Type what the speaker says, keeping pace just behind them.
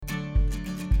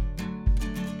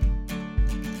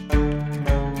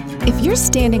If you're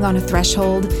standing on a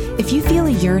threshold, if you feel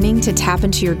a yearning to tap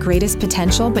into your greatest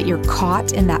potential, but you're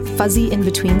caught in that fuzzy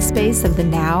in-between space of the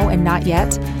now and not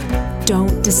yet,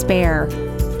 don't despair.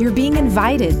 You're being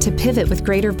invited to pivot with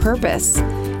greater purpose.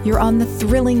 You're on the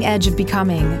thrilling edge of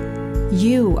becoming.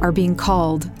 You are being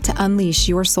called to unleash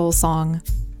your soul song.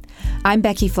 I'm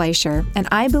Becky Fleischer, and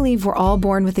I believe we're all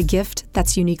born with a gift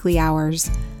that's uniquely ours,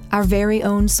 our very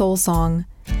own soul song.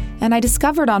 And I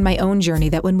discovered on my own journey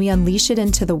that when we unleash it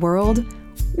into the world,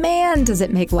 man, does it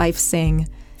make life sing.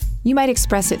 You might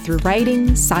express it through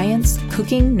writing, science,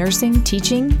 cooking, nursing,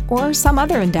 teaching, or some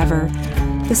other endeavor.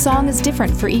 The song is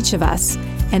different for each of us,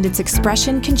 and its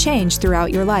expression can change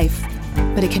throughout your life.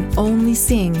 But it can only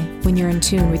sing when you're in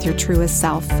tune with your truest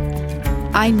self.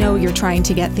 I know you're trying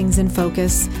to get things in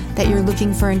focus, that you're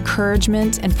looking for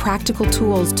encouragement and practical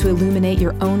tools to illuminate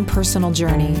your own personal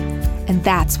journey. And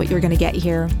that's what you're going to get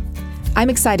here. I'm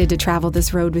excited to travel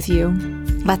this road with you.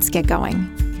 Let's get going.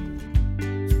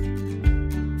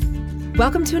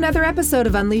 Welcome to another episode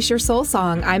of Unleash Your Soul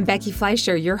Song. I'm Becky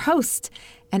Fleischer, your host,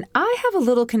 and I have a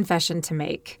little confession to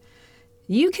make.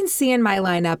 You can see in my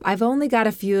lineup, I've only got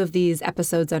a few of these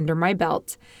episodes under my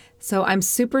belt, so I'm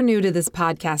super new to this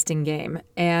podcasting game,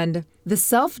 and the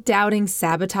self-doubting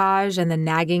sabotage and the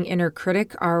nagging inner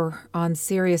critic are on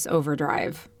serious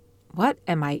overdrive. What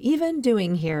am I even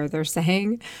doing here, they're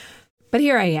saying? But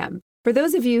here I am. For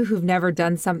those of you who've never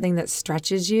done something that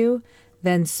stretches you,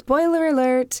 then spoiler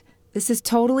alert, this is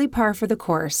totally par for the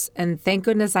course. And thank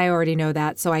goodness I already know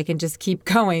that, so I can just keep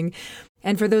going.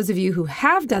 And for those of you who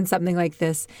have done something like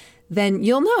this, then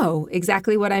you'll know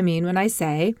exactly what I mean when I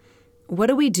say, what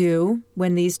do we do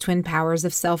when these twin powers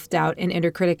of self-doubt and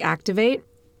inner critic activate?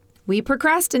 We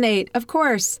procrastinate, of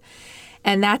course.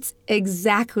 And that's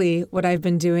exactly what I've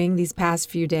been doing these past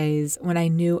few days when I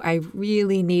knew I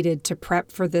really needed to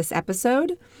prep for this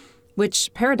episode,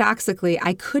 which paradoxically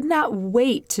I could not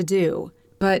wait to do.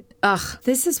 But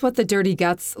this is what the dirty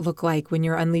guts look like when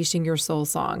you're unleashing your soul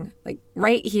song. Like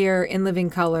right here in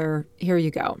living color, here you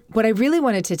go. What I really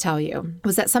wanted to tell you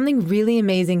was that something really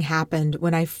amazing happened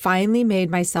when I finally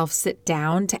made myself sit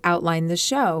down to outline the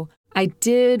show. I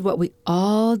did what we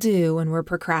all do when we're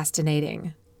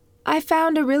procrastinating. I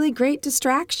found a really great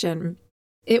distraction.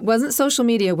 It wasn't social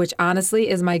media, which honestly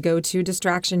is my go-to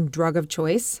distraction drug of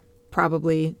choice.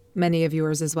 Probably many of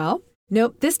yours as well.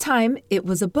 Nope, this time it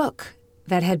was a book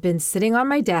that had been sitting on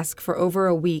my desk for over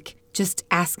a week, just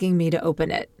asking me to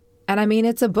open it. And I mean,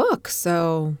 it's a book,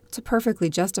 so it's a perfectly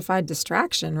justified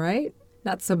distraction, right?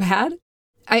 Not so bad.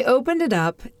 I opened it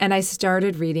up and I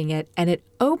started reading it, and it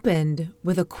opened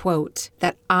with a quote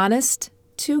that, honest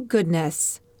to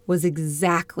goodness, was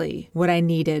exactly what I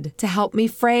needed to help me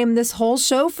frame this whole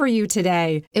show for you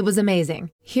today. It was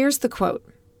amazing. Here's the quote.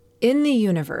 In the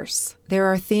universe, there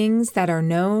are things that are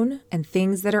known and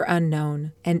things that are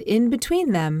unknown, and in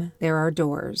between them, there are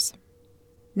doors.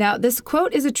 Now, this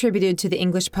quote is attributed to the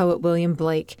English poet William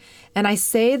Blake, and I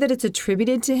say that it's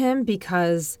attributed to him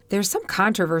because there's some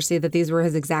controversy that these were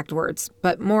his exact words,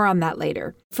 but more on that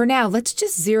later. For now, let's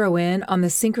just zero in on the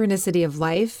synchronicity of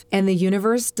life and the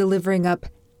universe delivering up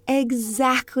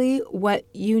exactly what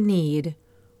you need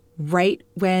right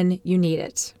when you need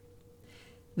it.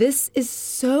 This is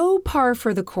so par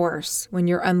for the course when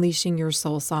you're unleashing your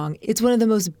soul song. It's one of the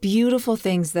most beautiful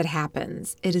things that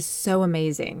happens. It is so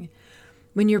amazing.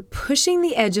 When you're pushing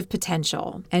the edge of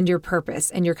potential and your purpose,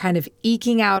 and you're kind of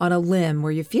eking out on a limb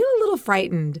where you feel a little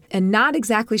frightened and not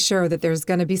exactly sure that there's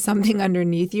going to be something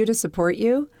underneath you to support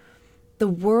you, the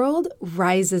world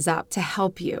rises up to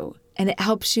help you. And it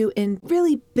helps you in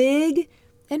really big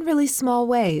and really small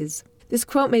ways. This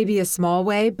quote may be a small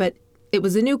way, but it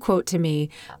was a new quote to me.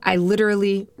 I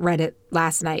literally read it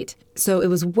last night. So it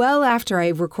was well after I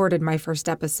recorded my first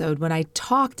episode when I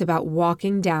talked about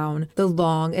walking down the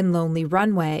long and lonely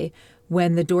runway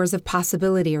when the doors of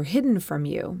possibility are hidden from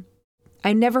you.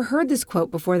 I never heard this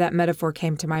quote before that metaphor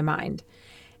came to my mind.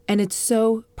 And it's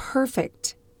so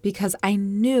perfect because I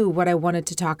knew what I wanted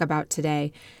to talk about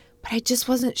today, but I just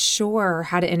wasn't sure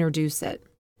how to introduce it.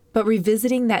 But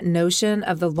revisiting that notion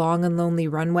of the long and lonely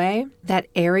runway, that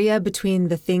area between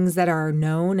the things that are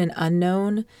known and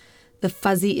unknown, the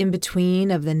fuzzy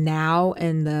in-between of the now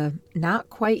and the not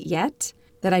quite yet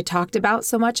that I talked about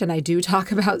so much, and I do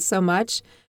talk about so much,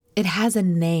 it has a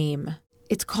name.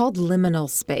 It's called liminal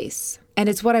space, and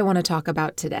it's what I want to talk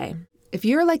about today. If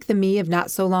you're like the me of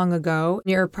not so long ago,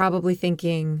 you're probably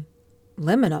thinking,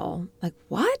 liminal? Like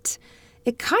what?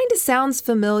 It kind of sounds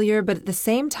familiar, but at the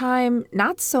same time,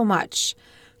 not so much.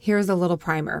 Here's a little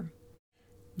primer.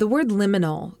 The word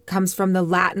liminal comes from the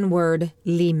Latin word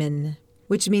limen,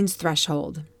 which means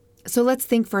threshold. So let's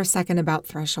think for a second about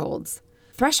thresholds.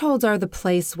 Thresholds are the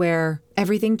place where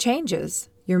everything changes.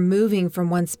 You're moving from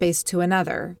one space to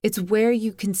another. It's where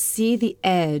you can see the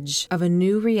edge of a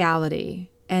new reality,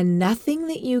 and nothing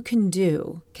that you can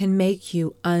do can make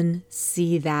you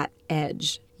unsee that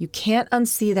edge. You can't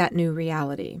unsee that new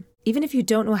reality. Even if you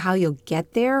don't know how you'll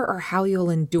get there or how you'll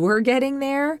endure getting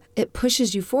there, it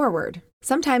pushes you forward.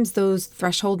 Sometimes those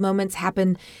threshold moments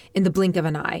happen in the blink of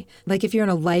an eye, like if you're in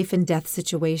a life and death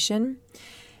situation.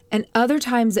 And other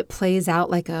times it plays out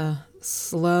like a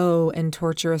slow and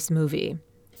torturous movie.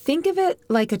 Think of it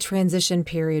like a transition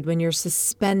period when you're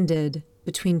suspended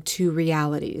between two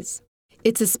realities.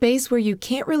 It's a space where you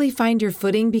can't really find your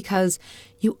footing because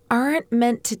you aren't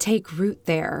meant to take root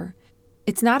there.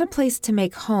 It's not a place to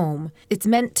make home. It's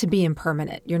meant to be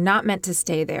impermanent. You're not meant to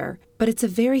stay there. But it's a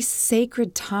very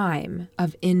sacred time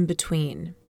of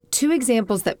in-between. Two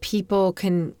examples that people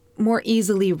can more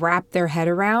easily wrap their head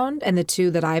around, and the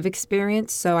two that I've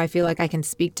experienced, so I feel like I can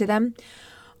speak to them,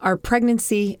 are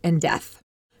pregnancy and death.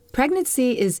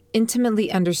 Pregnancy is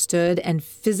intimately understood and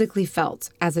physically felt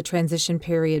as a transition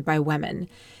period by women.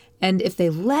 And if they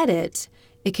let it,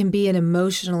 it can be an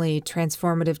emotionally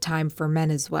transformative time for men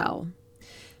as well.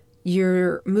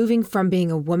 You're moving from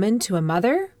being a woman to a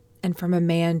mother and from a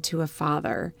man to a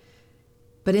father.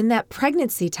 But in that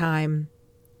pregnancy time,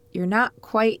 you're not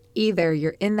quite either.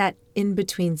 You're in that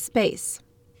in-between space.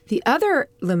 The other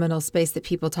liminal space that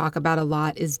people talk about a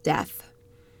lot is death.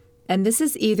 And this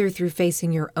is either through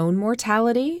facing your own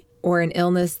mortality or an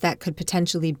illness that could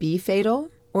potentially be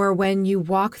fatal, or when you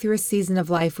walk through a season of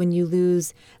life when you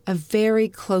lose a very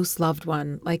close loved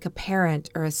one, like a parent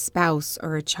or a spouse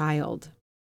or a child.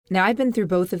 Now, I've been through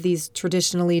both of these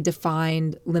traditionally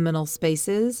defined liminal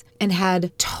spaces and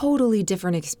had totally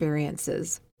different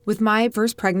experiences. With my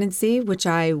first pregnancy, which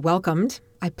I welcomed,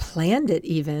 I planned it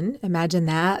even. Imagine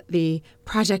that, the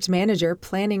project manager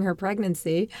planning her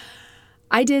pregnancy.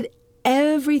 I did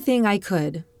everything I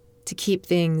could to keep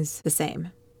things the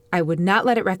same. I would not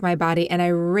let it wreck my body, and I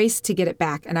raced to get it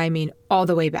back, and I mean all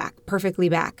the way back, perfectly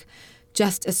back,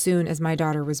 just as soon as my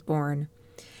daughter was born.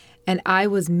 And I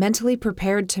was mentally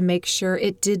prepared to make sure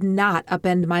it did not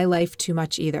upend my life too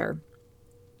much either.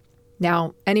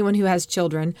 Now, anyone who has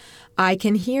children, I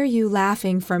can hear you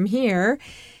laughing from here.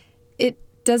 It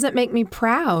doesn't make me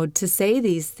proud to say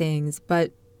these things,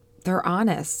 but they're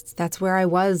honest. That's where I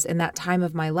was in that time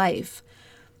of my life.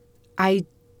 I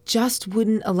just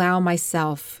wouldn't allow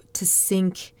myself to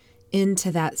sink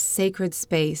into that sacred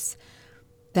space,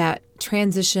 that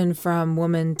transition from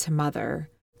woman to mother.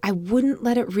 I wouldn't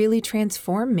let it really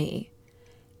transform me.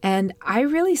 And I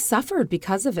really suffered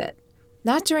because of it.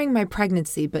 Not during my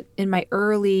pregnancy, but in my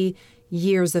early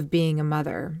years of being a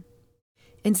mother.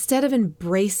 Instead of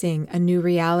embracing a new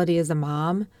reality as a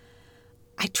mom,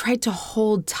 I tried to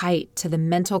hold tight to the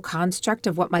mental construct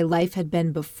of what my life had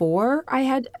been before I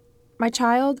had my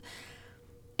child,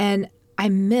 and I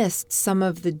missed some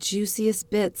of the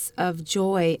juiciest bits of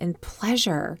joy and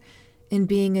pleasure in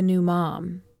being a new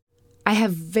mom. I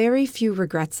have very few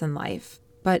regrets in life,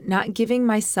 but not giving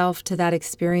myself to that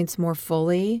experience more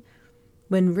fully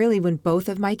when both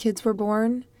of my kids were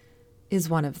born is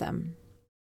one of them.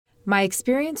 My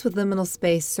experience with liminal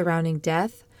space surrounding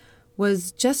death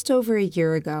was just over a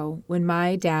year ago when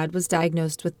my dad was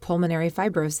diagnosed with pulmonary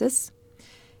fibrosis,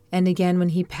 and again when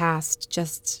he passed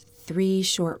just 3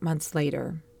 short months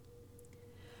later.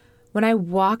 When I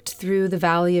walked through the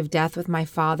valley of death with my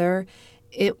father,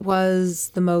 it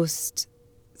was the most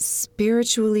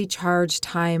spiritually charged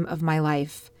time of my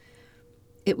life.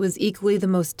 It was equally the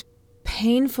most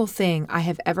painful thing I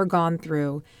have ever gone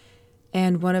through,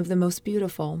 and one of the most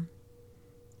beautiful,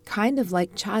 kind of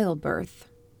like childbirth.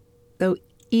 Though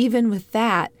even with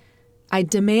that, I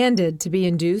demanded to be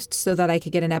induced so that I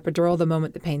could get an epidural the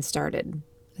moment the pain started.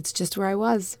 It's just where I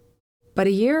was. But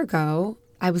a year ago,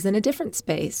 I was in a different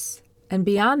space. And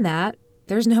beyond that,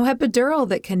 there's no epidural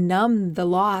that can numb the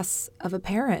loss of a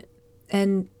parent.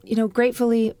 And,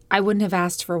 gratefully, I wouldn't have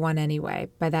asked for one anyway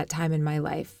by that time in my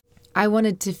life. I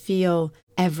wanted to feel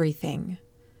everything.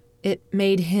 It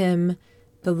made him,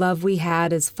 the love we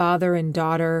had as father and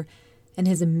daughter, and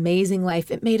his amazing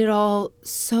life, it made it all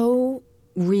so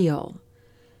real.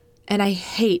 And I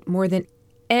hate more than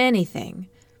anything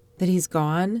that he's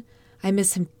gone. I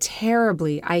miss him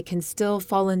terribly. I can still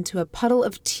fall into a puddle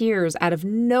of tears out of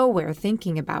nowhere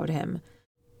thinking about him.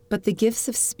 But the gifts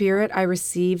of spirit I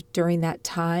received during that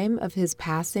time of his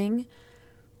passing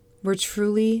were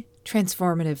truly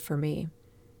transformative for me.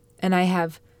 And I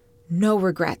have no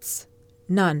regrets,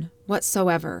 none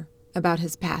whatsoever, about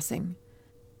his passing.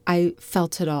 I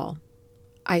felt it all.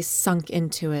 I sunk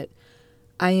into it.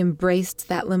 I embraced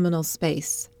that liminal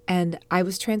space, and I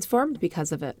was transformed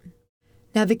because of it.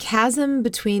 Now, the chasm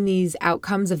between these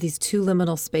outcomes of these two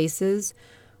liminal spaces,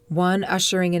 one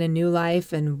ushering in a new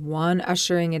life and one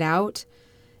ushering it out,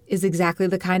 is exactly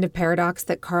the kind of paradox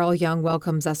that Carl Jung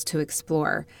welcomes us to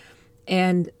explore.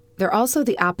 And they're also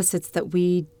the opposites that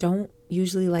we don't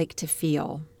usually like to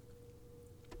feel.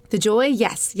 The joy,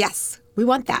 yes, we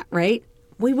want that, right?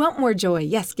 We want more joy.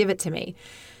 Yes, give it to me.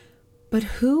 But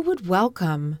who would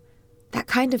welcome that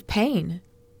kind of pain?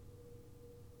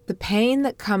 The pain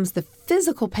that comes, the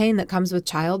physical pain that comes with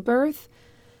childbirth,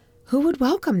 who would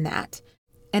welcome that?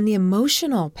 And the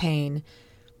emotional pain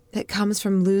that comes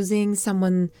from losing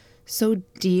someone so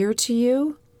dear to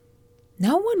you,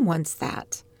 no one wants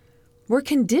that. We're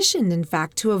conditioned, in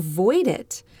fact, to avoid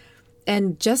it.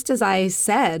 And just as I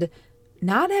said,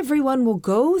 not everyone will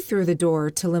go through the door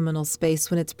to liminal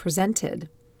space when it's presented.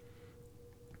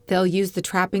 They'll use the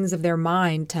trappings of their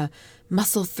mind to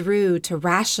muscle through, to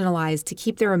rationalize, to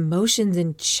keep their emotions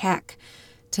in check,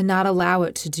 to not allow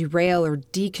it to derail or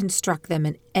deconstruct them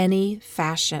in any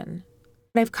fashion.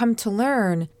 I've come to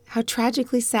learn how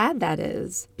tragically sad that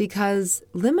is, because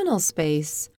liminal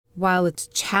space, while it's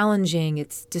challenging,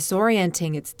 it's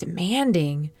disorienting, it's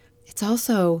demanding, it's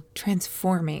also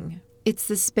transforming. It's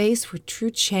the space where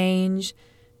true change,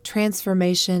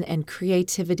 transformation, and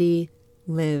creativity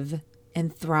live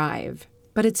and thrive.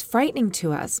 But it's frightening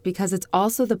to us because it's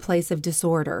also the place of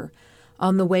disorder,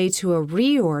 on the way to a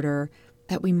reorder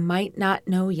that we might not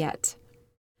know yet.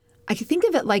 I can think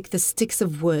of it like the sticks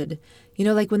of wood. You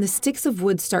know, like when the sticks of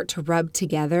wood start to rub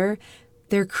together,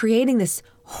 they're creating this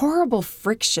horrible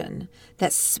friction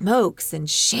that smokes and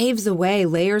shaves away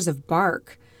layers of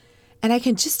bark. And I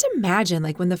can just imagine,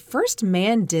 like when the first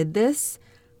man did this,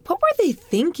 what were they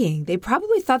thinking? They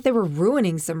probably thought they were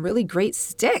ruining some really great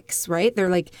sticks, right? They're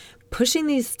like pushing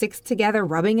these sticks together,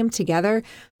 rubbing them together,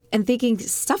 and thinking,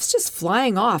 stuff's just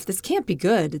flying off. This can't be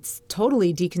good. It's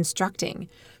totally deconstructing.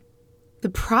 The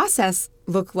process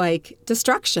looked like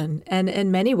destruction, and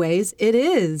in many ways, it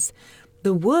is.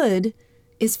 The wood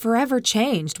is forever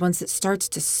changed once it starts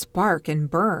to spark and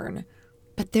burn.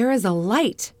 But there is a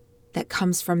light that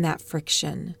comes from that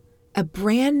friction, a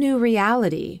brand new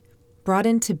reality brought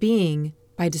into being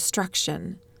by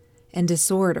destruction and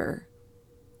disorder.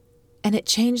 And it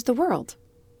changed the world.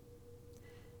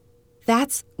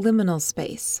 That's liminal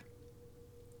space.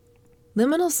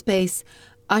 Liminal space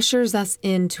ushers us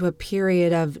into a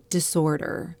period of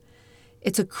disorder.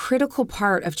 It's a critical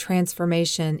part of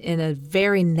transformation in a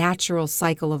very natural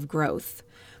cycle of growth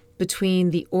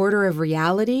between the order of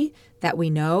reality that we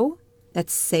know,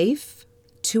 that's safe,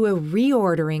 to a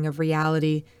reordering of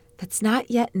reality that's not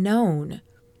yet known,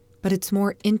 but it's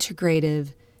more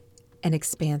integrative and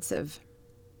expansive.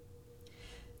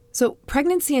 So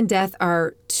pregnancy and death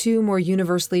are two more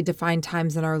universally defined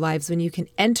times in our lives when you can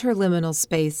enter liminal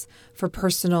space for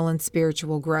personal and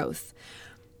spiritual growth.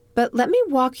 But let me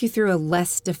walk you through a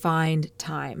less defined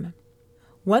time,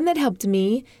 one that helped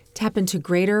me tap into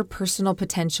greater personal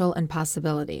potential and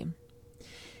possibility.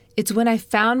 It's when I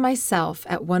found myself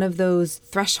at one of those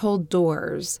threshold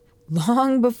doors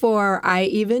long before I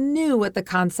even knew what the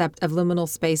concept of liminal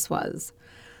space was.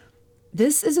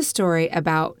 This is a story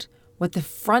about what the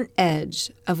front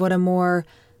edge of what a more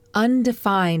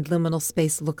undefined liminal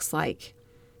space looks like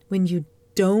when you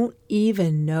don't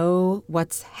even know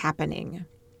what's happening.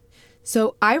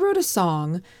 So I wrote a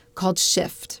song called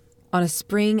Shift on a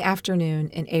spring afternoon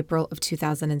in April of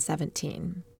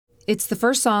 2017. It's the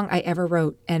first song I ever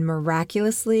wrote, and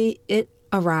miraculously, it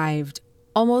arrived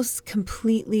almost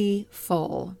completely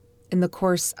full in the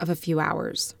course of a few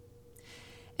hours.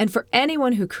 And for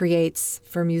anyone who creates,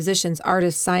 for musicians,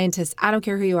 artists, scientists, I don't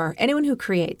care who you are, anyone who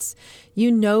creates,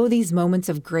 you know these moments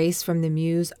of grace from the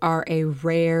muse are a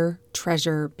rare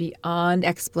treasure beyond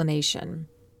explanation.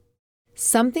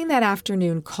 Something that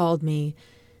afternoon called me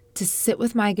to sit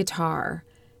with my guitar,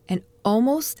 and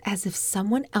almost as if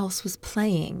someone else was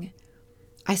playing,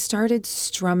 I started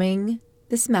strumming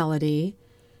this melody,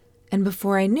 and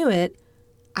before I knew it,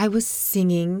 I was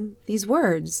singing these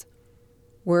words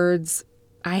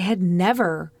I had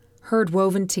never heard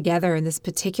woven together in this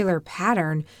particular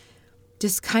pattern,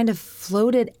 just kind of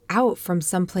floated out from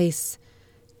someplace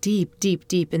deep, deep,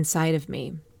 deep inside of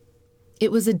me.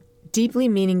 It was a deeply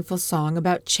meaningful song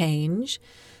about change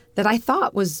that I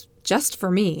thought was just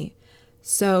for me.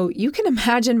 So you can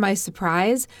imagine my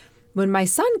surprise when my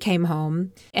son came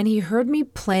home and he heard me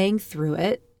playing through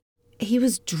it. He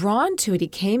was drawn to it. He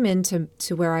came into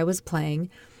where I was playing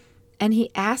and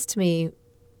he asked me,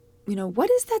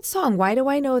 what is that song? Why do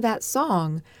I know that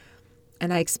song?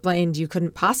 And I explained you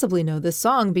couldn't possibly know this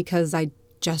song because I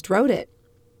just wrote it.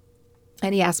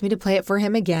 And he asked me to play it for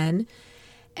him again.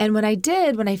 And when I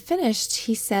did, when I finished,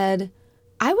 he said,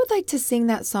 I would like to sing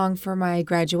that song for my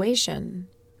graduation.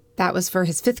 That was for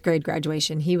his 5th grade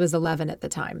graduation. He was 11 at the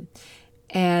time.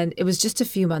 And it was just a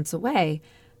few months away.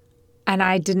 And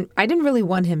I didn't really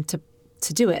want him to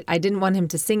do it. I didn't want him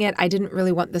to sing it. I didn't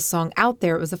really want this song out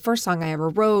there. It was the first song I ever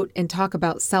wrote, and talk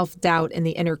about self-doubt and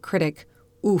the inner critic.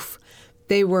 Oof.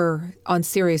 They were on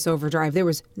serious overdrive. There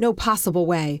was no possible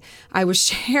way I was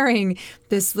sharing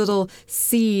this little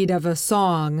seed of a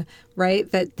song,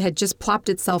 right, that had just plopped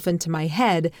itself into my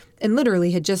head and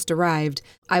literally had just arrived.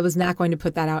 I was not going to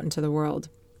put that out into the world.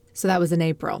 So that was in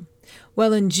April.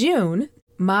 Well, in June,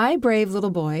 my brave little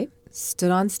boy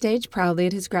stood on stage proudly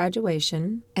at his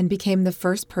graduation and became the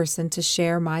first person to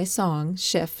share my song,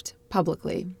 Shift,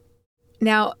 publicly.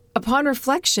 Now, upon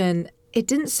reflection, it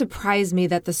didn't surprise me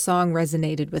that the song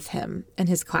resonated with him and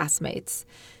his classmates,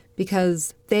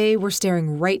 because they were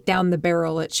staring right down the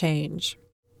barrel at change.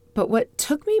 But what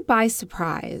took me by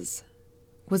surprise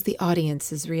was the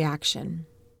audience's reaction.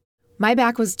 My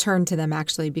back was turned to them,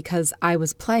 actually, because I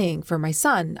was playing for my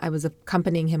son. I was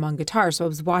accompanying him on guitar, so I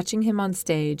was watching him on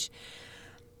stage.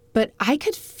 But I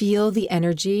could feel the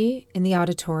energy in the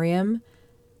auditorium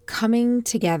coming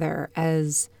together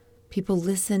as people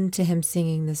listened to him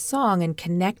singing this song and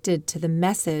connected to the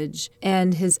message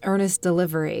and his earnest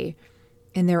delivery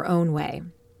in their own way.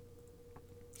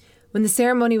 When the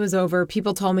ceremony was over,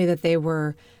 people told me that they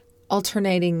were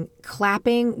alternating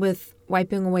clapping with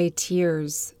wiping away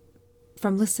tears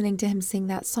from listening to him sing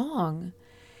that song.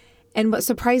 And what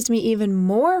surprised me even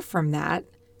more from that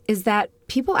is that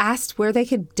people asked where they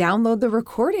could download the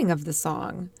recording of the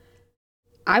song.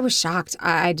 I was shocked.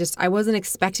 I wasn't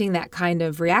expecting that kind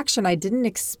of reaction. I didn't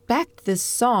expect this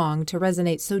song to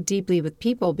resonate so deeply with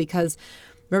people because,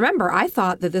 remember, I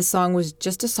thought that this song was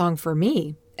just a song for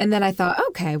me. And then I thought,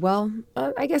 okay, well,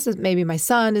 I guess maybe my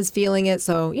son is feeling it,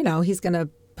 so, he's going to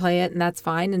play it and that's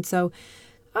fine. And so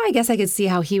I guess I could see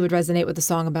how he would resonate with the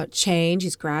song about change.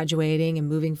 He's graduating and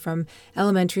moving from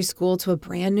elementary school to a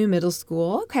brand new middle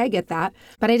school. Okay, I get that.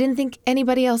 But I didn't think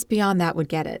anybody else beyond that would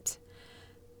get it.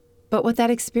 But what that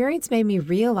experience made me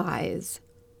realize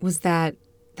was that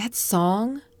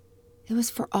song, it was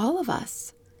for all of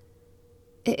us.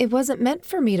 It wasn't meant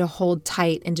for me to hold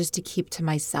tight and just to keep to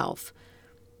myself.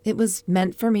 It was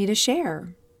meant for me to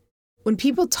share. When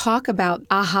people talk about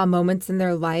aha moments in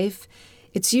their life,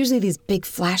 it's usually these big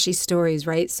flashy stories,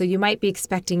 right? So you might be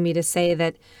expecting me to say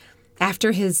that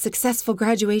after his successful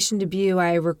graduation debut,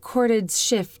 I recorded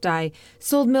Shift, I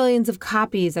sold millions of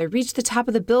copies, I reached the top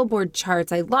of the Billboard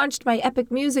charts, I launched my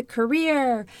epic music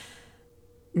career.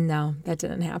 No, that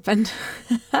didn't happen.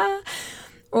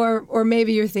 Or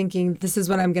maybe you're thinking, this is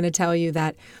what I'm going to tell you,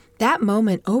 that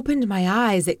moment opened my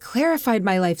eyes. It clarified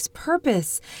my life's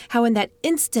purpose. How in that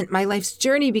instant, my life's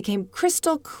journey became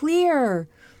crystal clear.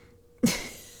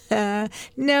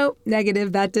 No,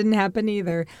 negative. That didn't happen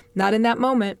either. Not in that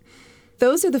moment.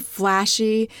 Those are the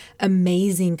flashy,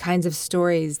 amazing kinds of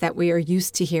stories that we are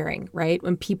used to hearing, right?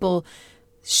 When people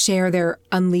share their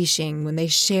unleashing, when they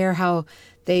share how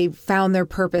they found their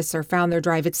purpose or found their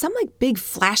drive. It's some like big,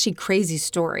 flashy, crazy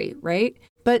story, right?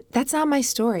 But that's not my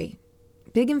story.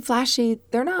 Big and flashy,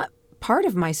 they're not part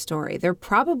of my story. They're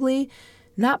probably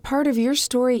not part of your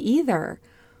story either.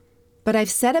 But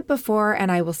I've said it before,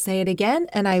 and I will say it again,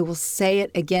 and I will say it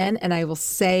again, and I will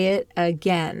say it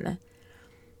again.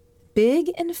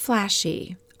 Big and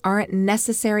flashy aren't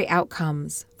necessary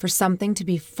outcomes for something to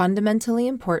be fundamentally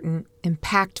important,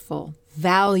 impactful,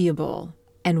 valuable,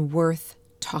 and worth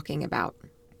talking about.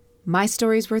 My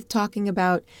story's worth talking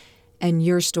about, and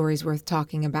your story's worth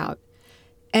talking about.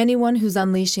 Anyone who's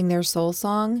unleashing their soul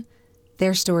song,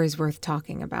 their story's worth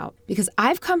talking about. Because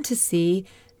I've come to see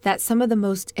that some of the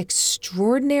most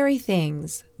extraordinary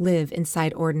things live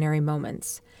inside ordinary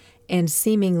moments and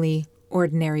seemingly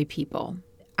ordinary people.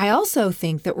 I also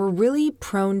think that we're really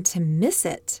prone to miss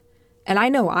it. And I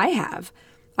know I have.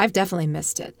 I've definitely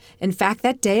missed it. In fact,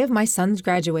 that day of my son's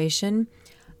graduation,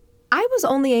 I was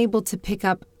only able to pick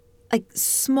up like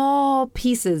small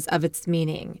pieces of its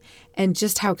meaning and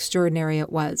just how extraordinary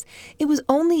it was. It was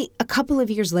only a couple of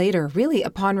years later, really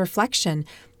upon reflection,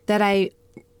 that I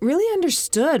really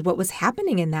understood what was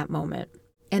happening in that moment.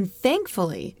 And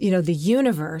thankfully, the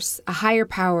universe, a higher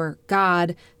power,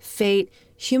 God, fate,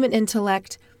 human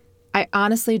intellect, I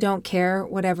honestly don't care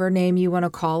whatever name you want to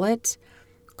call it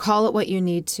what you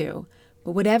need to.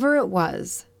 But whatever it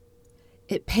was,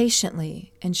 it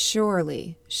patiently and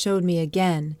surely showed me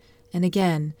again and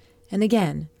again and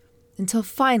again until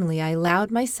finally I allowed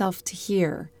myself to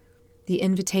hear the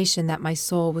invitation that my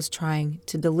soul was trying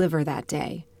to deliver that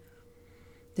day.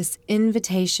 This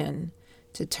invitation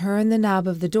to turn the knob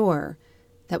of the door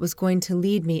that was going to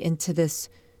lead me into this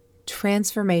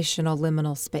transformational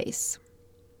liminal space.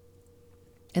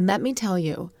 And let me tell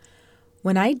you,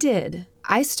 when I did,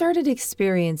 I started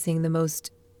experiencing the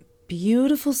most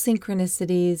beautiful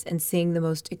synchronicities and seeing the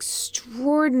most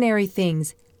extraordinary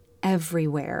things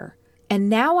everywhere. And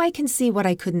now I can see what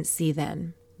I couldn't see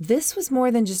then. This was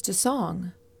more than just a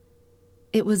song.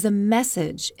 It was a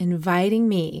message inviting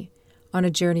me on a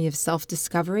journey of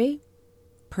self-discovery,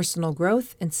 personal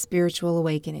growth, and spiritual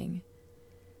awakening.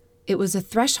 It was a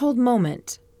threshold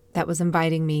moment that was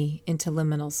inviting me into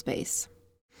liminal space.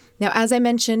 Now, as I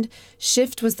mentioned,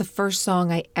 Shift was the first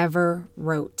song I ever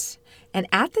wrote. And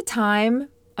at the time,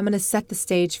 I'm going to set the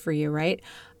stage for you, right?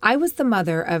 I was the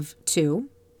mother of two,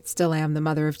 still am the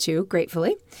mother of two,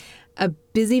 gratefully, a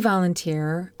busy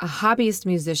volunteer, a hobbyist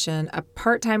musician, a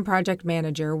part-time project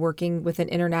manager working with an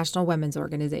international women's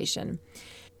organization.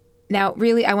 Now,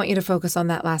 really, I want you to focus on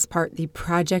that last part, the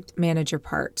project manager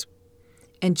part.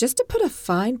 And just to put a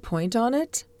fine point on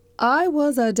it, I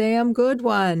was a damn good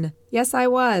one. Yes, I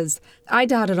was. I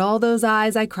dotted all those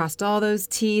I's. I crossed all those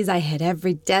T's. I hit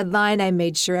every deadline. I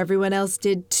made sure everyone else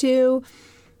did too.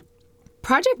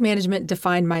 Project management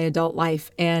defined my adult life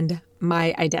and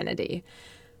my identity.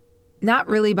 Not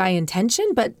really by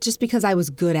intention, but just because I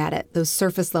was good at it, those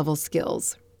surface level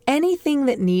skills. Anything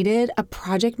that needed a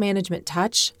project management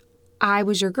touch, I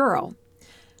was your girl.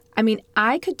 I mean,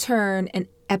 I could turn an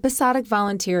episodic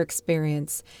volunteer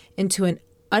experience into an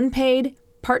unpaid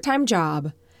part-time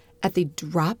job at the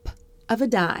drop of a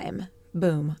dime.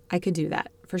 Boom, I could do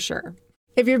that for sure.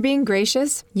 If you're being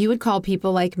gracious, you would call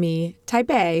people like me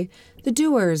type A, the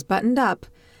doers buttoned up.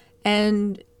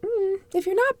 And if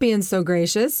you're not being so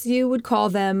gracious, you would call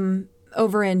them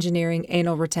over-engineering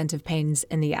anal retentive pains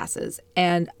in the asses.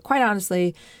 And quite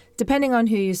honestly, depending on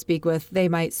who you speak with, they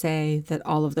might say that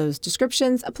all of those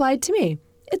descriptions applied to me.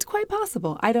 It's quite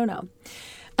possible. I don't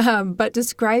know. But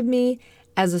describe me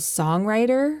as a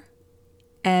songwriter,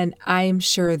 and I'm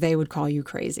sure they would call you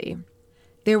crazy.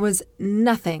 There was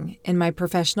nothing in my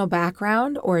professional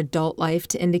background or adult life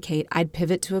to indicate I'd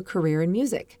pivot to a career in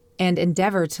music and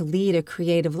endeavor to lead a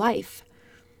creative life.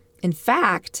 In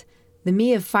fact, the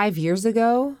me of 5 years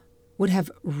ago would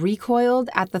have recoiled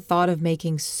at the thought of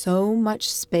making so much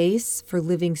space for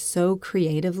living so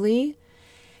creatively,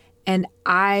 and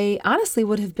I honestly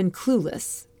would have been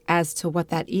clueless as to what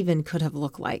that even could have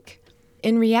looked like.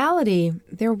 In reality,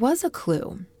 there was a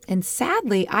clue, and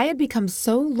sadly, I had become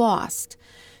so lost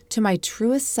to my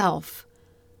truest self,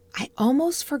 I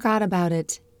almost forgot about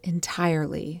it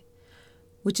entirely,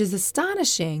 which is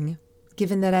astonishing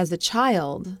given that as a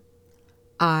child,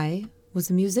 I was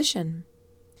a musician.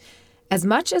 As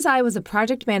much as I was a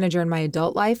project manager in my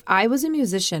adult life, I was a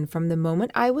musician from the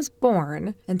moment I was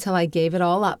born until I gave it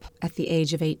all up at the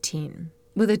age of 18.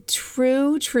 With a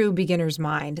true beginner's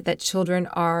mind that children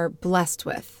are blessed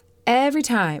with. Every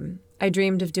time I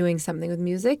dreamed of doing something with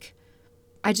music,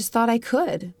 I just thought I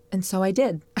could, and so I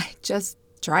did. I just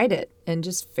tried it and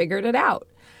just figured it out.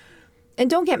 And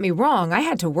don't get me wrong, I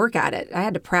had to work at it. I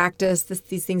had to practice.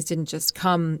 These things didn't just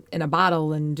come in a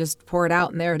bottle and just pour it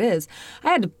out and there it is.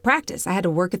 I had to practice. I had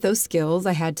to work at those skills.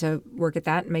 I had to work at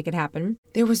that and make it happen.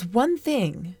 There was one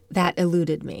thing that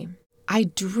eluded me. I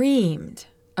dreamed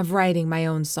of writing my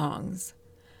own songs.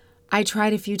 I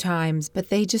tried a few times, but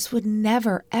they just would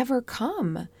never, ever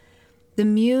come. The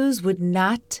muse would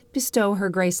not bestow her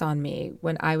grace on me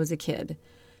when I was a kid.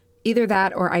 Either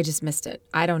that or I just missed it.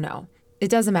 I don't know. It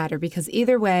doesn't matter because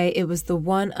either way, it was the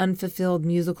one unfulfilled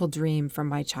musical dream from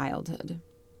my childhood.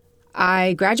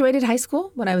 I graduated high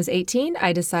school when I was 18.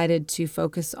 I decided to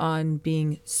focus on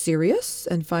being serious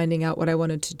and finding out what I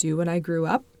wanted to do when I grew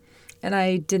up. And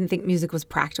I didn't think music was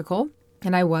practical.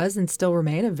 And I was and still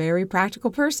remain a very practical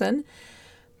person.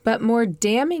 But more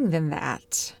damning than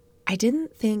that, I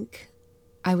didn't think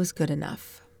I was good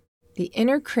enough. The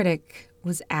inner critic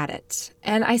was at it.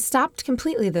 And I stopped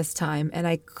completely this time, and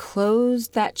I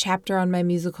closed that chapter on my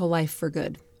musical life for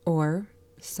good. Or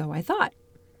so I thought.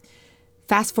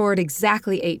 Fast forward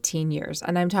exactly 18 years,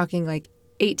 and I'm talking like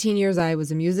 18 years I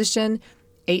was a musician,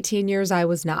 18 years I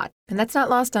was not. And that's not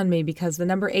lost on me because the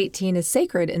number 18 is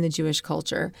sacred in the Jewish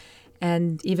culture.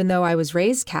 And even though I was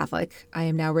raised Catholic, I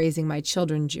am now raising my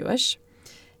children Jewish.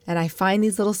 And I find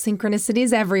these little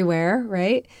synchronicities everywhere,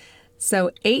 right? So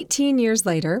 18 years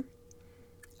later,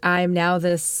 I'm now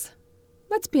this,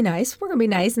 let's be nice, we're going to be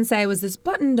nice and say I was this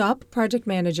buttoned up project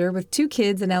manager with 2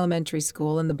 kids in elementary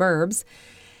school in the burbs.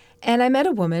 And I met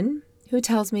a woman who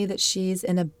tells me that she's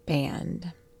in a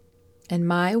band. and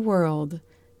my world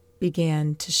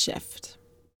began to shift.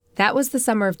 That was the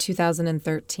summer of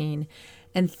 2013,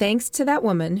 and thanks to that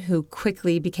woman who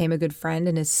quickly became a good friend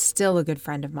and is still a good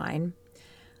friend of mine,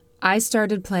 I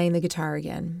started playing the guitar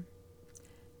again.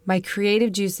 My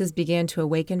creative juices began to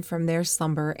awaken from their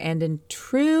slumber, and in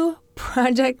true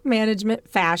project management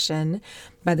fashion,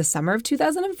 by the summer of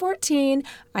 2014,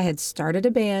 I had started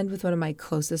a band with one of my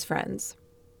closest friends.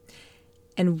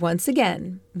 And once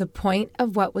again, the point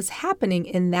of what was happening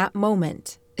in that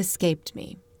moment escaped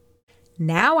me.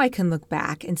 Now I can look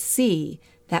back and see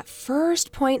that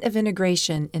first point of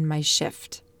integration in my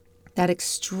shift, that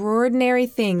extraordinary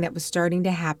thing that was starting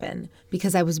to happen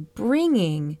because I was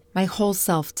bringing my whole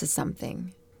self to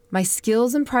something. My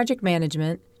skills in project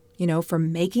management, for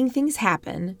making things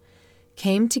happen,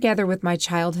 came together with my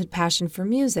childhood passion for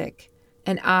music,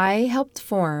 and I helped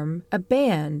form a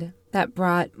band that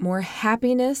brought more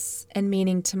happiness and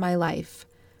meaning to my life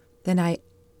than I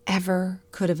ever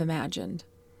could have imagined.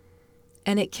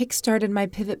 And it kickstarted my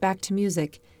pivot back to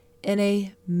music in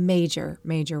a major,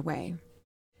 major way.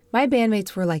 My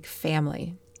bandmates were like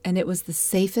family, and it was the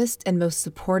safest and most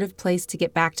supportive place to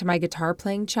get back to my guitar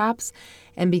playing chops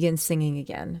and begin singing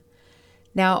again.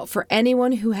 Now, for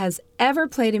anyone who has ever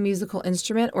played a musical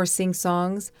instrument or sing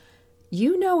songs,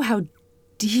 you know how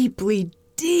deeply,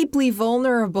 deeply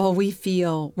vulnerable we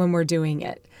feel when we're doing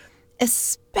it,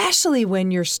 especially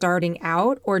when you're starting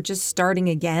out or just starting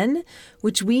again,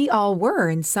 which we all were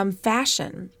in some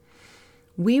fashion.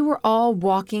 We were all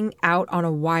walking out on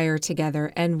a wire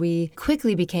together, and we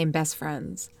quickly became best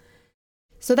friends.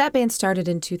 So that band started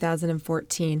in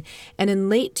 2014, and in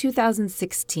late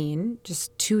 2016,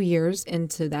 just 2 years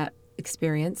into that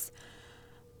experience,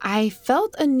 I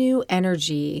felt a new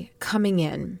energy coming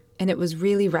in, and it was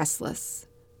really restless.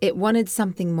 It wanted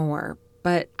something more,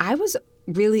 but I was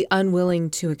really unwilling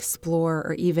to explore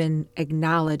or even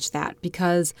acknowledge that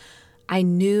because I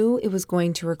knew it was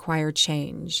going to require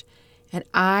change. And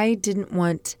I didn't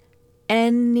want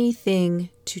anything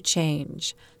to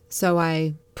change. So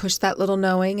I pushed that little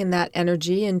knowing and that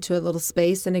energy into a little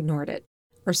space and ignored it.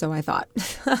 Or so I thought.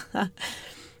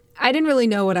 I didn't really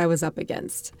know what I was up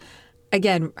against.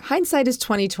 Again, hindsight is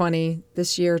 2020.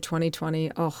 This year,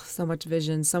 2020, so much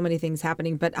vision, so many things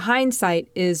happening. But hindsight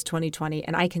is 2020.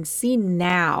 And I can see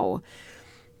now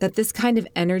that this kind of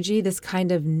energy, this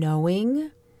kind of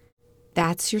knowing,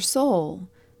 that's your soul.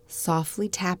 Softly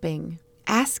tapping,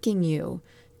 asking you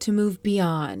to move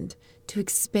beyond, to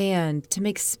expand, to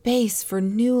make space for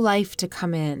new life to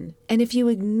come in. And if you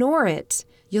ignore it,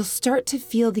 you'll start to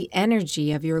feel the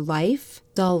energy of your life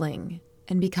dulling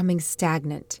and becoming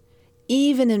stagnant,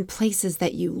 even in places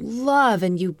that you love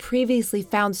and you previously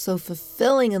found so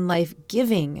fulfilling and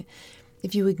life-giving.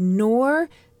 If you ignore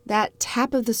that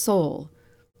tap of the soul,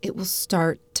 it will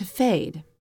start to fade.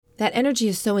 That energy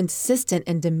is so insistent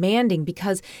and demanding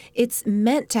because it's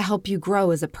meant to help you grow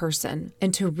as a person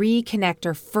and to reconnect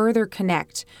or further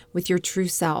connect with your true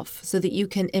self so that you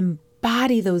can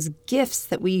embody those gifts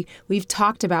that we've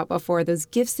talked about before, those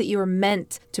gifts that you are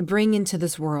meant to bring into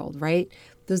this world, right?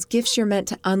 Those gifts you're meant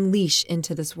to unleash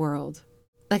into this world.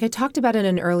 Like I talked about in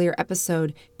an earlier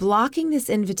episode, blocking this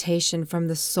invitation from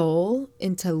the soul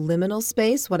into liminal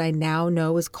space, what I now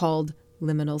know is called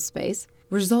liminal space,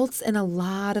 results in a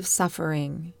lot of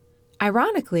suffering.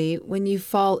 Ironically, when you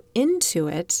fall into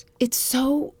it, it's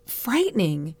so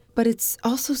frightening, but it's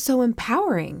also so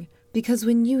empowering because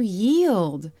when you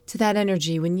yield to that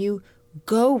energy, when you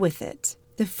go with it,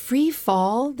 the free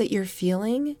fall that you're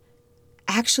feeling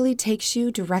actually takes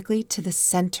you directly to the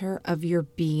center of your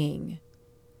being.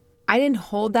 I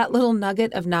didn't hold that little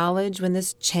nugget of knowledge when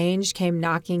this change came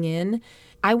knocking in.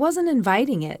 I wasn't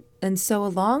inviting it, and so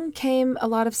along came a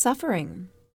lot of suffering.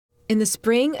 In the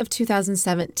spring of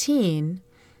 2017,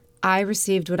 I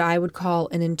received what I would call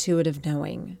an intuitive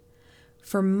knowing.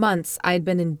 For months, I'd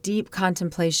been in deep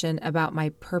contemplation about my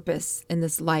purpose in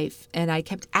this life, and I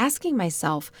kept asking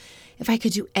myself if I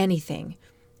could do anything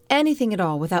at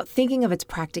all, without thinking of its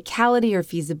practicality or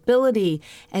feasibility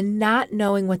and not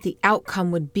knowing what the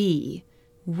outcome would be.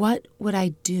 What would I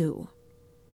do?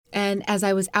 And as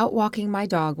I was out walking my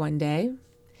dog one day,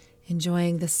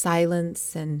 enjoying the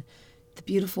silence and the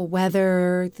beautiful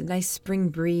weather, the nice spring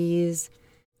breeze,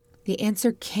 the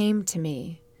answer came to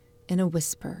me in a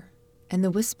whisper. And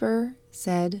the whisper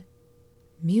said,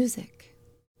 music.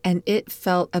 And it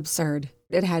felt absurd.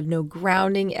 It had no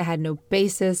grounding. It had no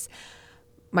basis.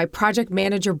 My project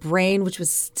manager brain, which was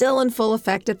still in full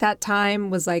effect at that time,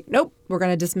 was like, nope, we're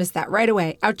going to dismiss that right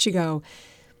away. Out you go.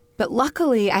 But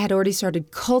luckily, I had already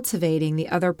started cultivating the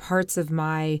other parts of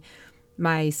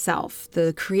myself,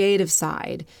 the creative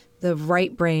side, the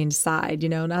right brain side,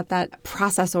 not that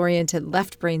process-oriented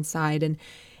left brain side.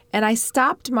 And I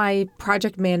stopped my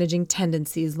project managing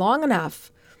tendencies long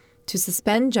enough to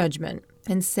suspend judgment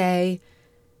and say,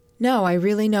 no, I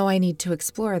really know I need to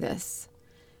explore this.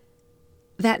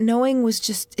 That knowing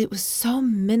was it was so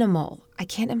minimal. I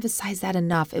can't emphasize that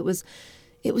enough. It was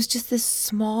just this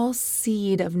small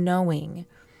seed of knowing.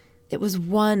 It was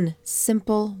one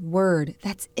simple word.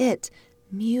 That's it.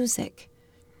 Music.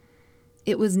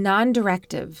 It was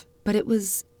non-directive, but it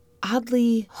was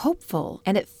oddly hopeful,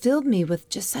 and it filled me with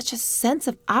just such a sense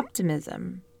of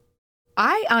optimism.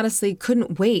 I honestly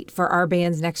couldn't wait for our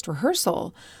band's next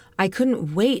rehearsal. I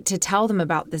couldn't wait to tell them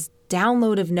about this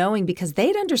download of knowing because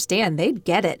they'd understand, they'd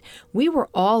get it. We were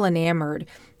all enamored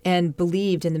and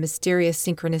believed in the mysterious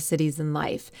synchronicities in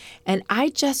life. And I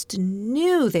just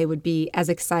knew they would be as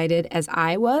excited as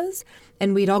I was,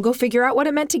 and we'd all go figure out what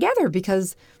it meant together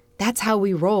because that's how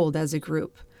we rolled as a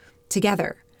group,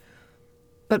 together.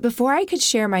 But before I could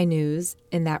share my news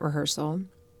in that rehearsal,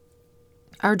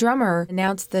 our drummer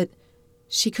announced that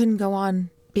she couldn't go on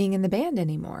being in the band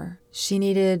anymore. She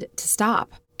needed to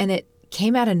stop. And it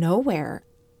came out of nowhere,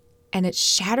 and it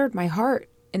shattered my heart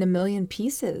in a million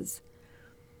pieces.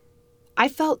 I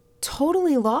felt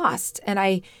totally lost, and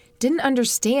I didn't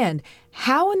understand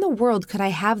how in the world could I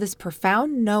have this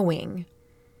profound knowing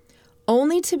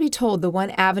only to be told the one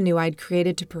avenue I'd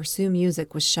created to pursue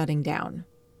music was shutting down.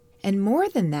 And more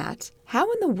than that, how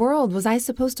in the world was I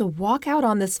supposed to walk out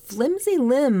on this flimsy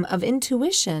limb of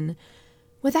intuition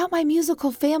without my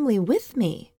musical family with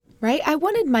me, right? I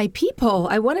wanted my people.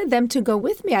 I wanted them to go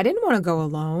with me. I didn't want to go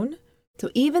alone. So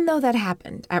even though that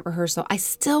happened at rehearsal, I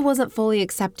still wasn't fully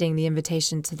accepting the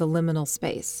invitation to the liminal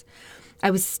space.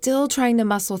 I was still trying to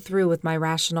muscle through with my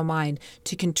rational mind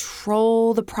to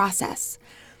control the process.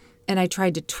 And I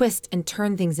tried to twist and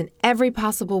turn things in every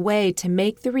possible way to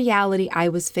make the reality I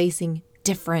was facing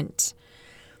different.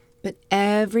 But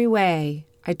every way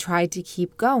I tried to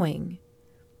keep going,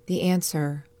 the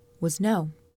answer was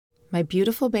no. My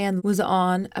beautiful band was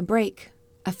on a break,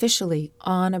 officially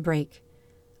on a break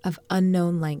of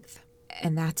unknown length.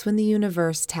 And that's when the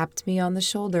universe tapped me on the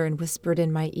shoulder and whispered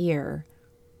in my ear,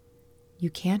 "You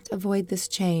can't avoid this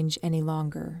change any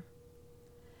longer."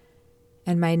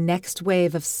 And my next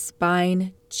wave of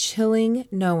spine-chilling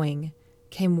knowing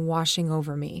came washing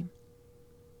over me.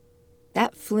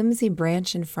 That flimsy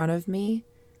branch in front of me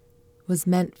was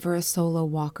meant for a solo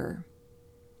walker.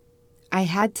 I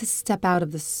had to step out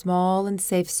of the small and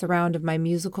safe surround of my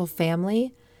musical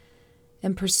family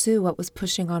and pursue what was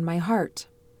pushing on my heart.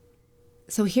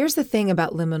 So here's the thing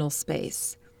about liminal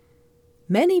space.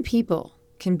 Many people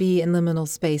can be in liminal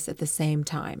space at the same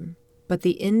time, but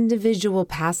the individual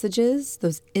passages,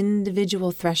 those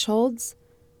individual thresholds,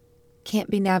 can't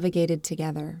be navigated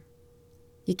together.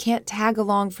 You can't tag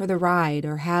along for the ride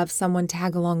or have someone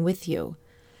tag along with you.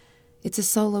 It's a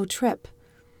solo trip,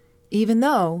 even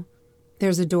though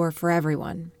there's a door for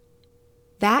everyone.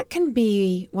 That can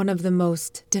be one of the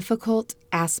most difficult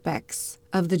aspects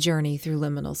of the journey through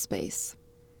liminal space.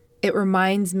 It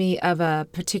reminds me of a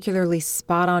particularly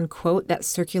spot-on quote that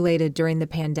circulated during the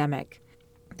pandemic,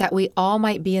 that we all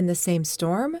might be in the same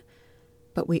storm,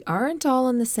 but we aren't all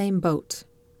in the same boat.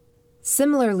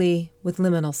 Similarly with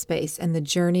liminal space and the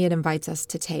journey it invites us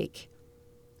to take.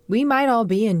 We might all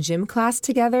be in gym class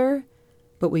together,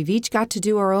 but we've each got to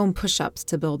do our own push-ups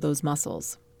to build those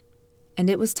muscles. And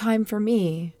it was time for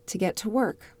me to get to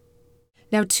work.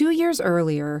 Now, 2 years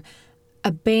earlier,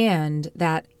 a band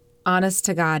that, honest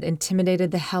to God,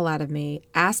 intimidated the hell out of me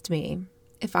asked me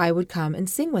if I would come and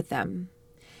sing with them.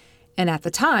 And at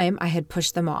the time, I had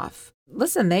pushed them off.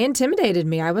 Listen, they intimidated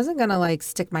me. I wasn't going to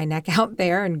stick my neck out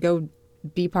there and go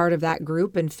be part of that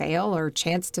group and fail or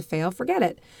chance to fail. Forget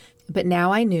it. But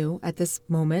now I knew at this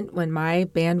moment when my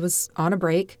band was on a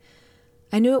break,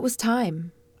 I knew it was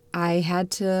time. I had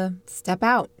to step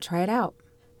out, try it out.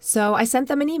 So I sent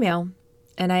them an email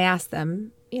and I asked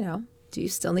them, do you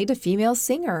still need a female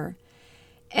singer?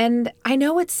 And I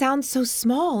know it sounds so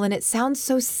small and it sounds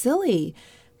so silly,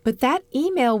 but that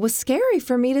email was scary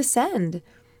for me to send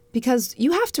because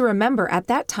you have to remember at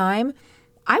that time,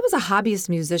 I was a hobbyist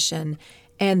musician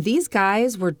and these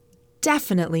guys were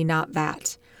definitely not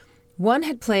that. One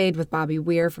had played with Bobby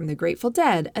Weir from the Grateful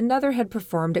Dead, another had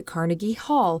performed at Carnegie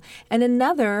Hall, and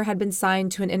another had been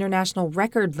signed to an international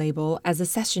record label as a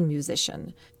session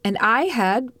musician. And I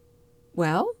had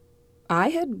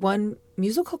won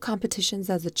musical competitions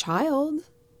as a child.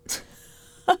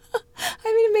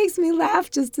 It makes me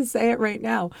laugh just to say it right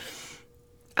now.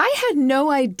 I had no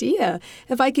idea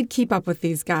if I could keep up with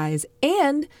these guys,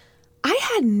 and I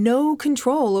had no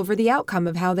control over the outcome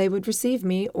of how they would receive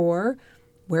me or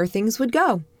where things would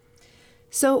go.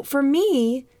 So for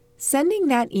me, sending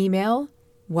that email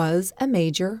was a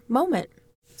major moment.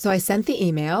 So I sent the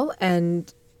email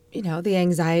and, the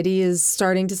anxiety is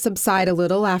starting to subside a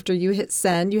little after you hit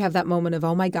send. You have that moment of,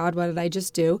 oh my God, what did I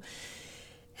just do?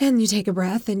 And you take a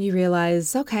breath and you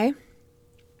realize, okay,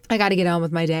 I got to get on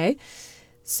with my day.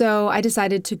 So I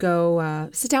decided to go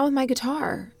sit down with my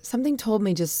guitar. Something told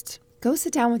me just go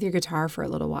sit down with your guitar for a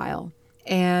little while.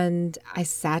 And I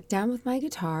sat down with my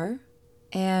guitar.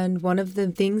 And one of the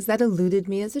things that eluded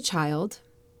me as a child,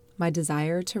 my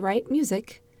desire to write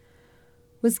music,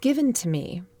 was given to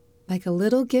me like a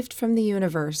little gift from the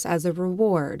universe as a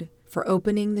reward for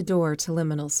opening the door to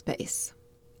liminal space.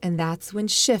 And that's when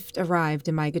shift arrived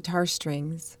in my guitar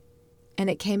strings, and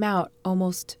it came out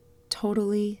almost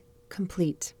totally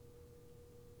complete.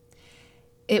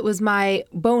 It was my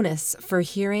bonus for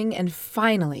hearing and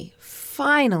finally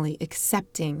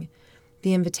accepting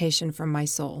the invitation from my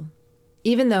soul.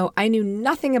 Even though I knew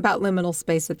nothing about liminal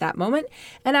space at that moment,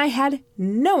 and I had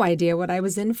no idea what I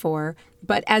was in for,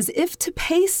 but as if to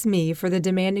pace me for the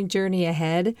demanding journey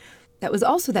ahead, that was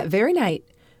also that very night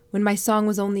when my song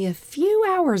was only a few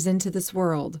hours into this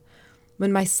world,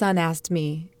 when my son asked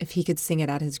me if he could sing it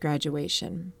at his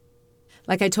graduation.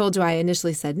 Like I told you, I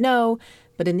initially said no,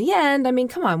 but in the end,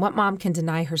 come on, what mom can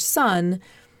deny her son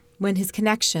when his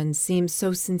connection seems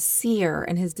so sincere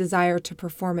and his desire to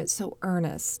perform it so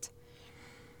earnest?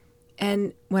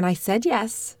 And when I said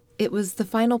yes, it was the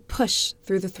final push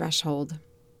through the threshold.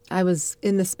 I was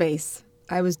in the space.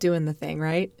 I was doing the thing,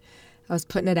 right? I was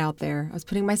putting it out there. I was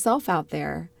putting myself out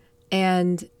there.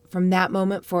 And from that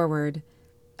moment forward,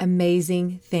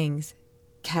 amazing things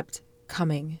kept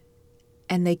coming.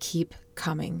 And they keep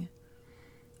coming.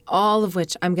 All of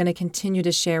which I'm going to continue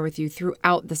to share with you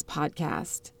throughout this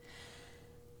podcast.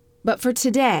 But for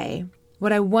today,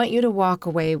 what I want you to walk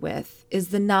away with is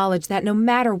the knowledge that no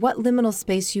matter what liminal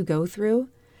space you go through,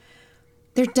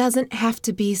 there doesn't have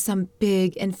to be some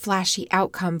big and flashy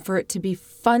outcome for it to be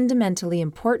fundamentally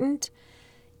important,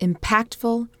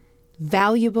 impactful,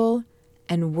 valuable,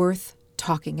 and worth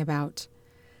talking about.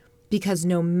 Because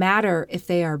no matter if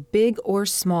they are big or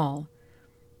small,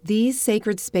 these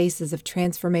sacred spaces of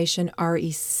transformation are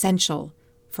essential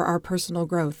for our personal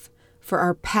growth, for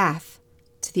our path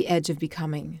to the edge of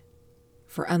becoming,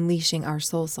 for unleashing our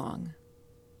soul song.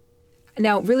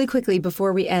 Now, really quickly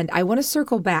before we end, I want to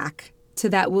circle back to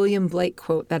that William Blake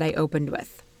quote that I opened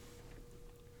with.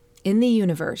 In the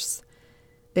universe,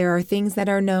 there are things that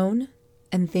are known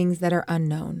and things that are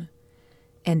unknown,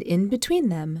 and in between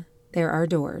them, there are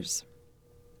doors.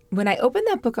 When I opened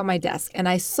that book on my desk and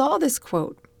I saw this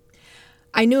quote,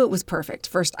 I knew it was perfect.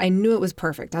 First, I knew it was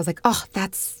perfect. I was like, oh,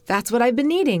 that's what I've been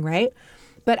needing, right?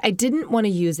 But I didn't want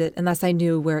to use it unless I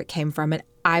knew where it came from. And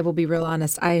I will be real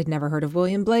honest, I had never heard of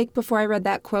William Blake before I read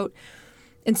that quote.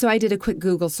 And so I did a quick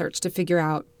Google search to figure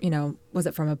out, was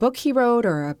it from a book he wrote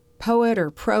or a poet or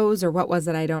prose or what was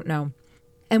it? I don't know.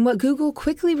 And what Google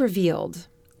quickly revealed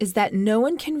is that no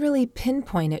one can really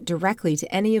pinpoint it directly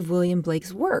to any of William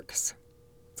Blake's works.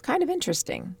 It's kind of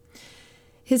interesting.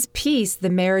 His piece, The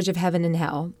Marriage of Heaven and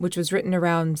Hell, which was written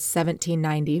around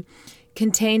 1790,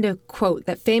 contained a quote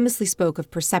that famously spoke of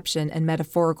perception and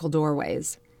metaphorical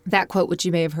doorways. That quote, which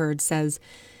you may have heard, says,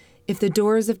 "If the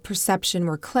doors of perception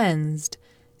were cleansed,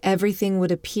 everything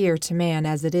would appear to man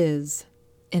as it is,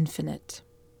 infinite."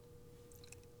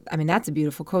 That's a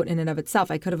beautiful quote in and of itself.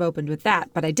 I could have opened with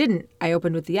that, but I didn't. I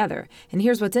opened with the other. And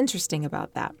here's what's interesting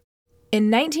about that. In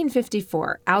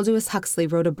 1954, Aldous Huxley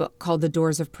wrote a book called The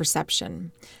Doors of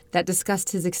Perception that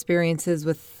discussed his experiences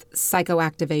with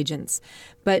psychoactive agents.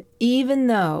 But even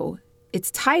though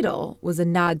its title was a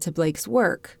nod to Blake's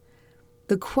work,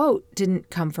 the quote didn't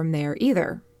come from there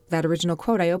either. That original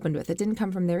quote I opened with, it didn't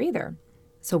come from there either.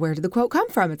 So where did the quote come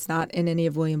from? It's not in any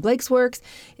of William Blake's works.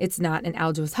 It's not in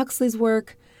Aldous Huxley's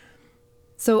work.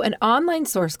 So an online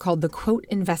source called The Quote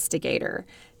Investigator,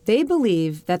 they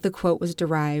believe that the quote was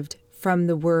derived from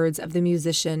the words of the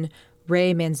musician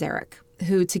Ray Manzarek,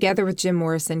 who together with Jim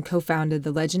Morrison co-founded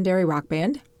the legendary rock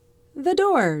band The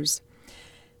Doors,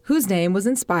 whose name was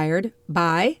inspired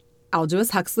by Aldous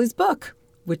Huxley's book,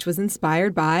 which was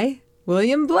inspired by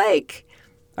William Blake.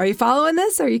 Are you following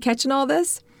this? Are you catching all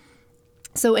this?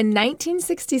 So in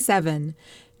 1967,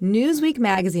 Newsweek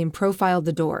magazine profiled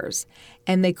The Doors,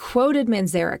 and they quoted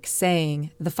Manzarek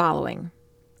saying the following.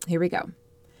 Here we go.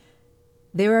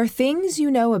 "There are things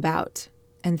you know about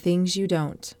and things you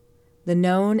don't, the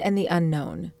known and the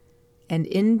unknown, and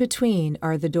in between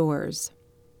are the doors.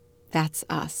 That's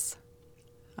us."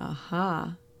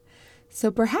 Aha. So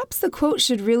perhaps the quote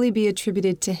should really be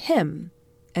attributed to him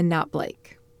and not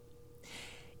Blake.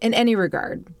 In any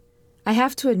regard, I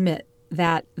have to admit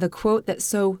that the quote that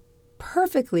so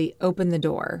perfectly opened the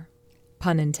door,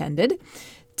 pun intended,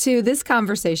 to this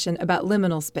conversation about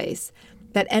liminal space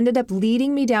that ended up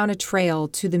leading me down a trail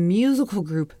to the musical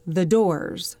group The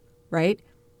Doors, right,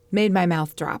 made my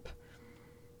mouth drop.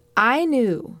 I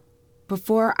knew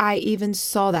before I even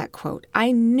saw that quote,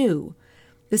 I knew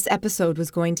this episode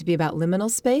was going to be about liminal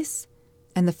space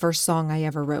and the first song I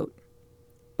ever wrote.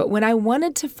 But when I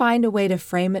wanted to find a way to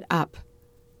frame it up,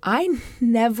 I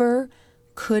never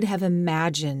could have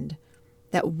imagined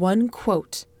that one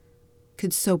quote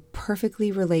could so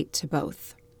perfectly relate to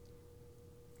both.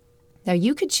 Now,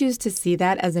 you could choose to see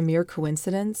that as a mere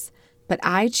coincidence, but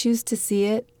I choose to see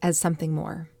it as something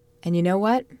more. And you know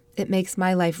what? It makes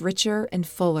my life richer and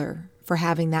fuller for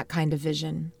having that kind of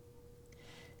vision.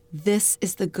 This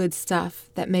is the good stuff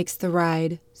that makes the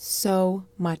ride so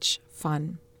much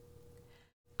fun.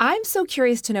 I'm so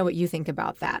curious to know what you think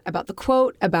about that, about the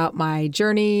quote, about my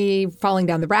journey, falling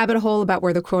down the rabbit hole, about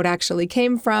where the quote actually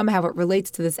came from, how it relates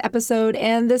to this episode,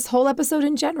 and this whole episode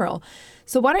in general.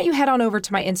 So why don't you head on over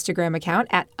to my Instagram account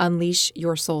at Unleash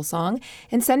Your Soul Song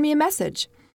and send me a message.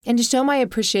 And to show my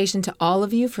appreciation to all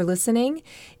of you for listening,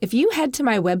 if you head to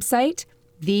my website,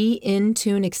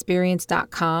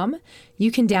 theintuneexperience.com,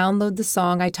 you can download the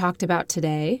song I talked about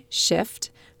today,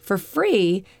 Shift, for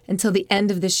free until the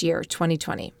end of this year,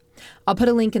 2020. I'll put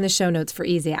a link in the show notes for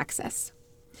easy access.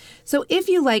 So if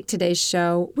you liked today's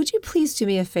show, would you please do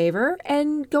me a favor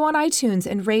and go on iTunes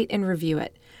and rate and review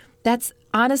it? That's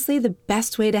honestly the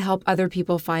best way to help other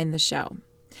people find the show.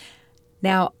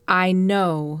 Now, I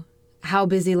know how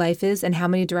busy life is and how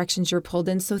many directions you're pulled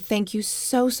in, so thank you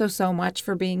so much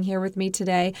for being here with me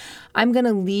today. I'm going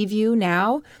to leave you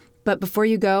now. But before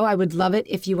you go, I would love it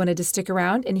if you wanted to stick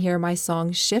around and hear my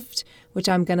song Shift, which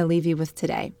I'm going to leave you with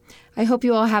today. I hope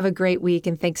you all have a great week,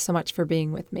 and thanks so much for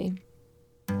being with me.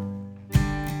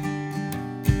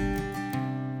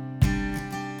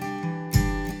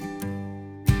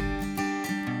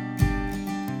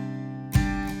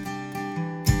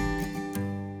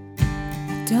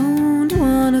 Don't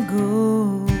wanna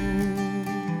go when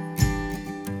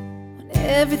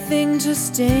everything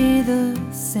just stay the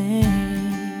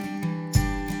same.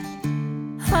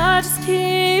 I just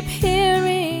keep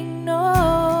hearing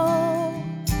no.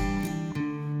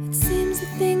 It seems that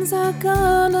things are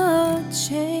gonna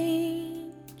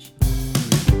change.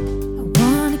 I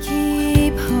wanna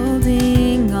keep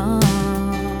holding on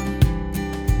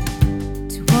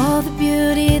to all the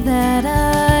beauty that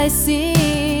I see.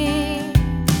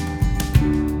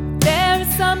 There is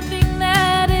something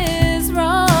that is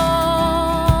wrong,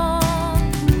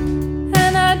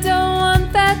 and I don't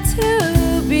want that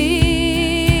to be.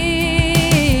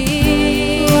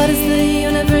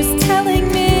 Telling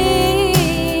me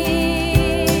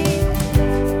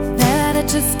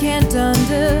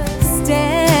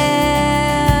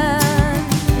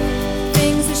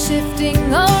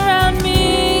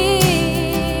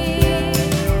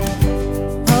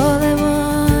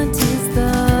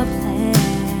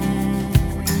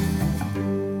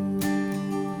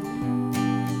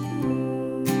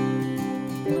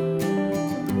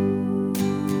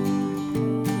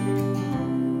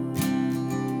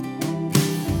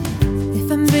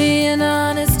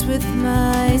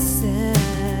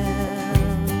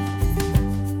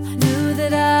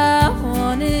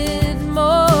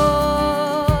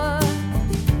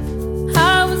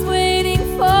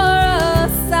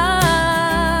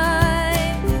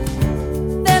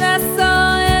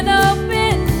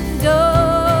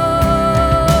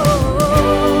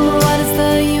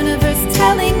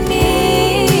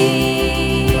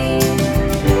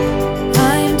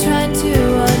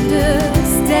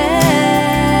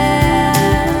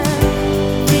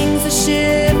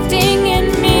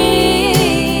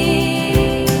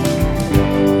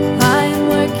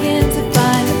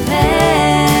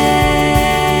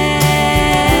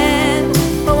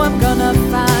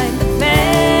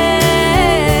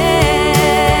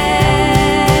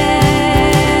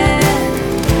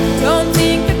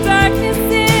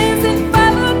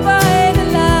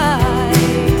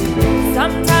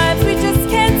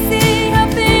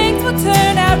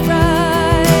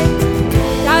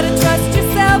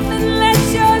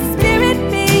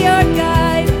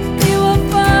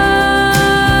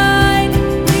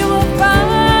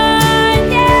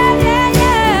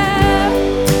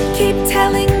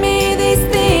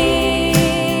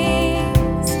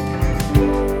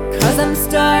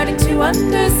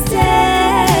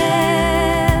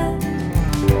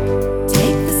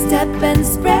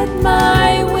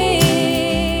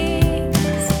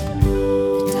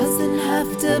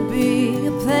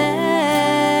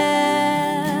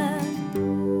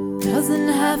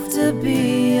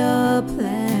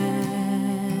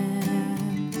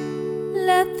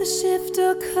the shift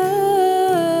occur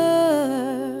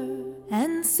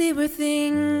and see where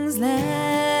things land.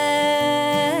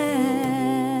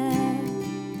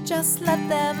 Just let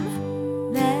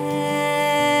them land.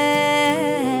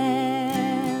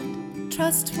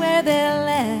 Trust where they'll land.